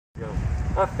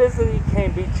I physically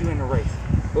can't beat you in a race.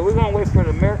 But we're going to wait for the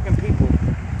American people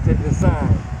to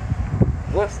decide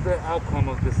what's the outcome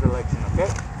of this election, okay?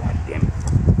 God damn it.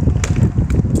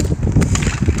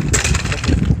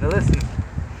 Okay, now listen.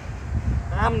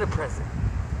 I'm the president.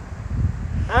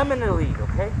 I'm in the lead,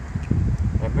 okay?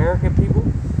 The American people,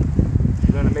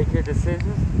 you're going to make your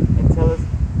decisions and tell us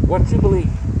what you believe.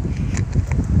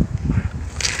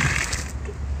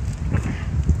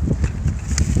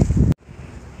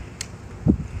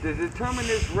 To determine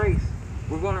this race,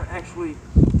 we're gonna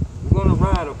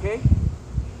ride, okay?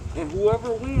 And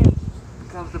whoever wins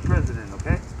becomes the president,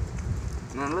 okay?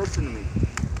 Now listen to me.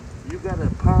 You got a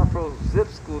powerful zip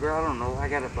scooter, I don't know, I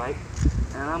got a bike,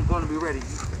 and I'm gonna be ready.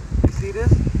 You see this?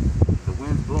 The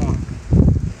wind's blowing.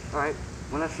 Alright,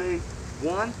 when I say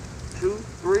 1, 2,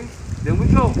 3, then we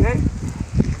go, okay?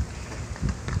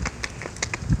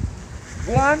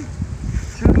 1,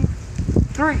 2,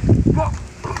 3, go!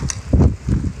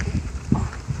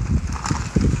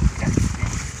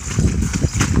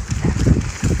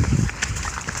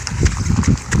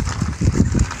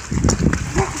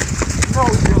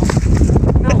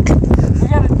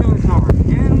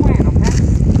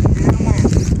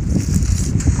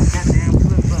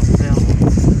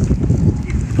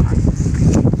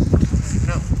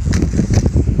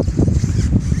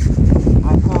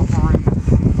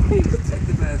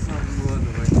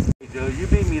 You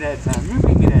beat me that time.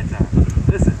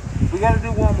 Listen, we gotta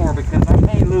do one more because I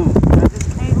can't lose. I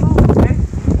just can't lose, okay?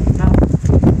 No.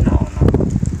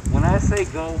 When I say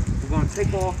go, we're gonna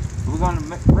take off. We're gonna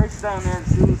race down there and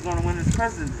see who's gonna win this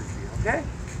presidency, okay?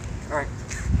 All right,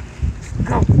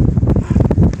 go.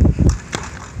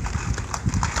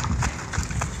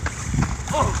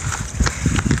 Oh.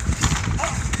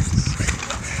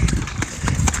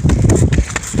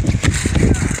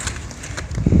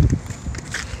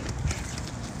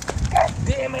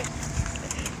 Damn it!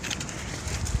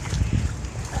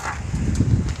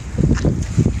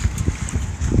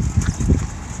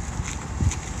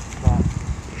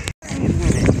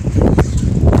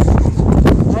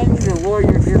 I need a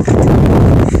lawyer here.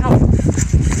 No,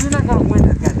 you're not gonna win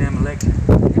this goddamn election.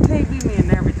 You can't beat me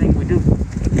in everything we do.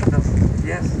 No.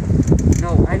 Yes?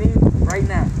 No, I need right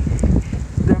now.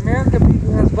 The American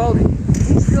people has voted.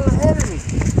 He's still ahead of me.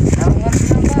 I don't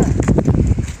understand why.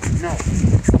 No.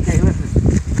 Okay, listen.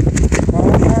 Call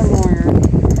our lawyer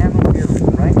and have him here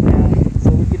right now so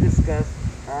we can discuss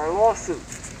our lawsuit.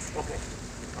 Okay.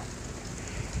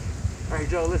 Alright,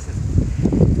 Joe, listen.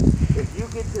 If you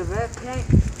get to that point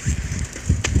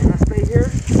and I stay here,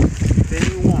 then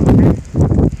you won, okay?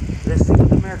 Let's see what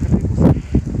the American people say.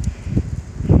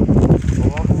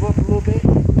 Oh, I'll move up a little bit.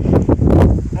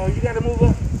 Oh, you gotta move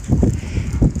up.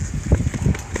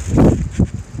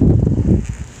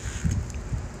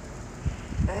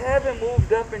 I haven't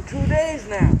moved up in 2 days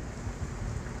now.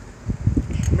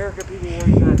 American people, where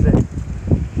you guys at?